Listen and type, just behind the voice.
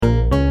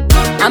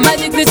I'm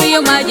addicted to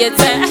your magic.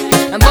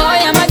 Boy,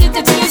 I'm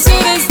addicted to your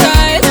sweet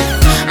style.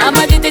 I'm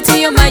addicted to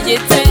your magic.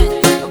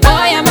 Boy,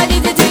 I'm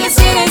addicted to your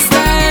sweet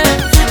style.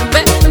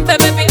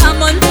 Baby, I'm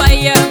on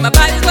fire. My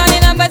body's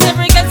burning up, but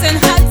every getting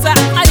hotter.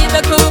 I need a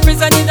cool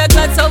breeze, I need a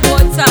glass of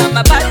water. My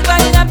body's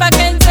burning up, I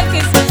can't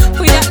take it.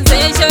 With that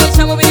tension,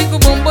 I'm with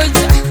the boom boom.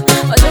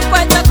 Oh, look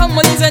what I come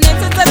on, it's a net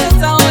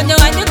on you.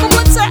 I need to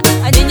put her.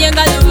 I need you to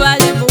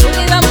go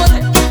to the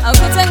moon. I'm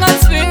putting on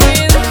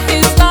spirit.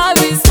 His love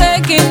is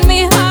taking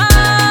me higher.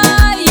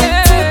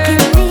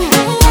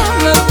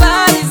 My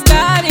body's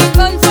got it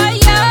on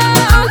fire.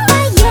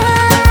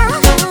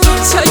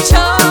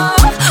 Chocho,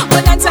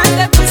 when I turn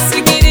the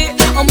pussy get it,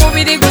 I'm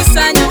moving the good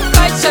son.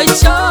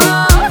 Chocho,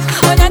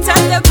 when I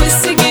turn the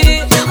pussy get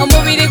it, I'm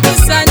moving the good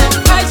son.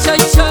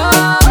 Chocho,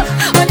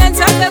 when I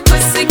turn the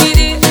pussy get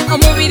it, I'm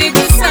moving the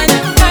good son.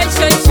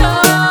 Chocho,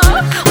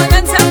 when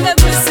I turn the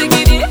pussy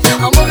get it,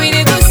 I'm moving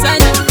the good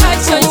son.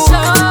 Chocho,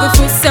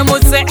 gufuse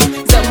muze,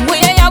 zamwe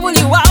ya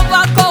buli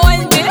wabako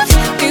wende.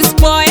 This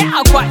boy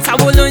akwata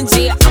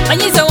bulungi,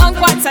 apanyize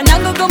wankwata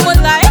nangugu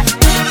mulai.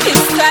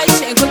 This guy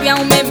could be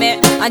on me,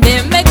 and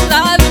then make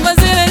love was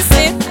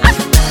innocent.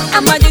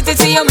 I'm addicted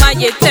to your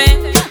magic.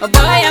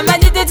 Boy, I'm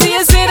addicted to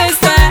your sweet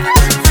style.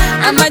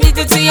 I'm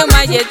addicted to your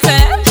magic.